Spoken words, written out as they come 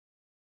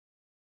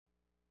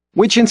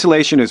Which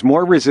insulation is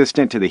more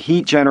resistant to the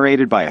heat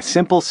generated by a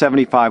simple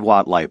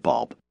 75-watt light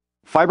bulb?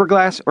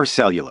 Fiberglass or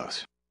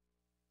cellulose?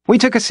 We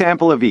took a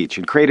sample of each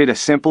and created a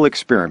simple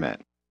experiment.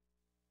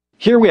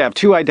 Here we have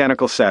two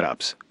identical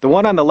setups. The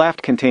one on the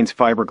left contains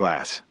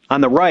fiberglass.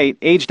 On the right,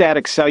 aged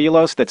attic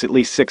cellulose that's at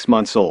least 6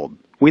 months old.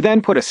 We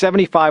then put a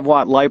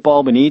 75-watt light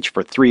bulb in each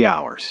for 3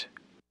 hours.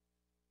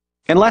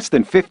 In less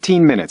than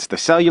 15 minutes, the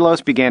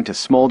cellulose began to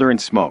smolder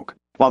and smoke,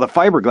 while the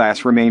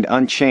fiberglass remained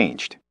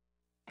unchanged.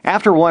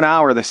 After 1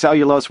 hour, the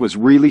cellulose was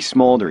really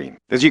smoldering.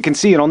 As you can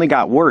see, it only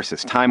got worse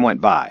as time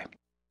went by.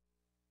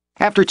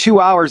 After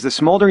 2 hours, the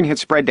smoldering had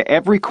spread to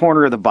every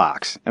corner of the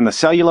box, and the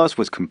cellulose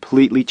was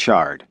completely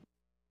charred.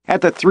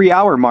 At the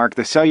 3-hour mark,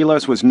 the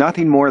cellulose was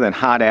nothing more than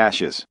hot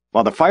ashes,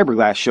 while the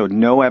fiberglass showed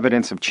no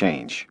evidence of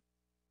change.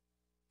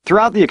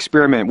 Throughout the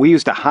experiment, we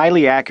used a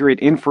highly accurate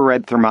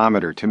infrared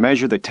thermometer to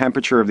measure the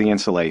temperature of the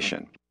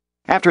insulation.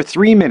 After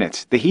 3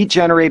 minutes, the heat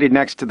generated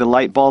next to the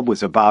light bulb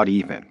was about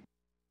even.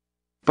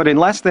 But in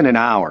less than an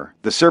hour,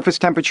 the surface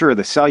temperature of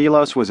the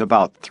cellulose was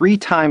about 3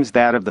 times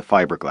that of the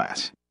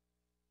fiberglass.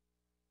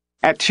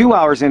 At 2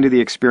 hours into the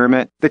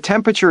experiment, the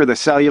temperature of the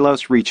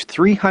cellulose reached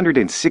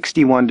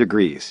 361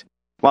 degrees,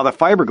 while the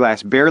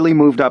fiberglass barely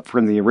moved up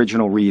from the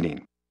original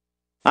reading.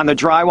 On the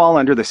drywall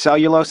under the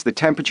cellulose, the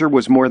temperature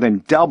was more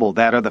than double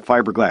that of the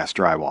fiberglass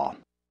drywall.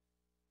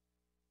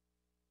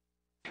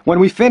 When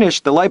we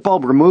finished, the light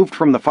bulb removed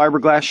from the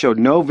fiberglass showed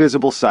no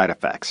visible side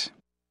effects.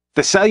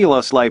 The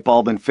cellulose light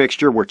bulb and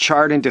fixture were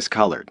charred and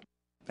discolored.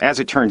 As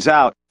it turns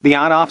out, the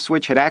on-off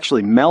switch had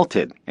actually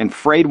melted and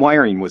frayed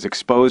wiring was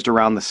exposed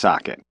around the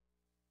socket.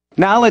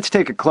 Now let's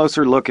take a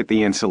closer look at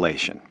the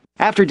insulation.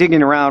 After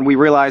digging around, we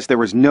realized there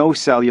was no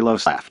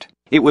cellulose left.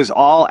 It was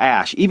all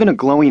ash, even a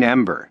glowing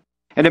ember.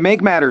 And to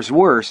make matters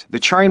worse, the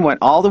charring went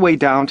all the way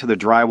down to the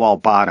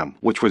drywall bottom,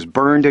 which was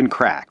burned and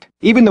cracked.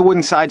 Even the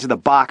wooden sides of the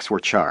box were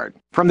charred.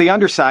 From the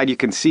underside, you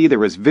can see there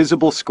was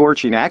visible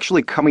scorching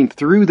actually coming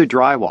through the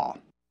drywall.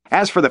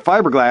 As for the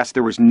fiberglass,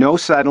 there was no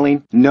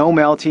settling, no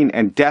melting,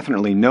 and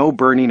definitely no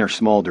burning or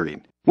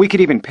smoldering. We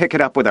could even pick it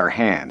up with our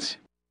hands.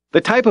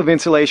 The type of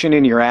insulation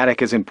in your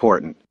attic is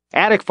important.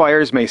 Attic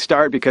fires may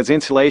start because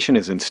insulation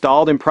is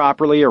installed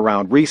improperly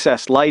around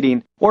recessed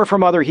lighting or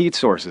from other heat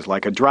sources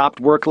like a dropped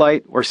work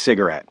light or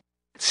cigarette.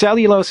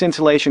 Cellulose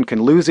insulation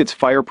can lose its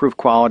fireproof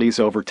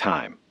qualities over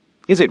time.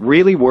 Is it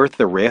really worth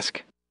the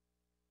risk?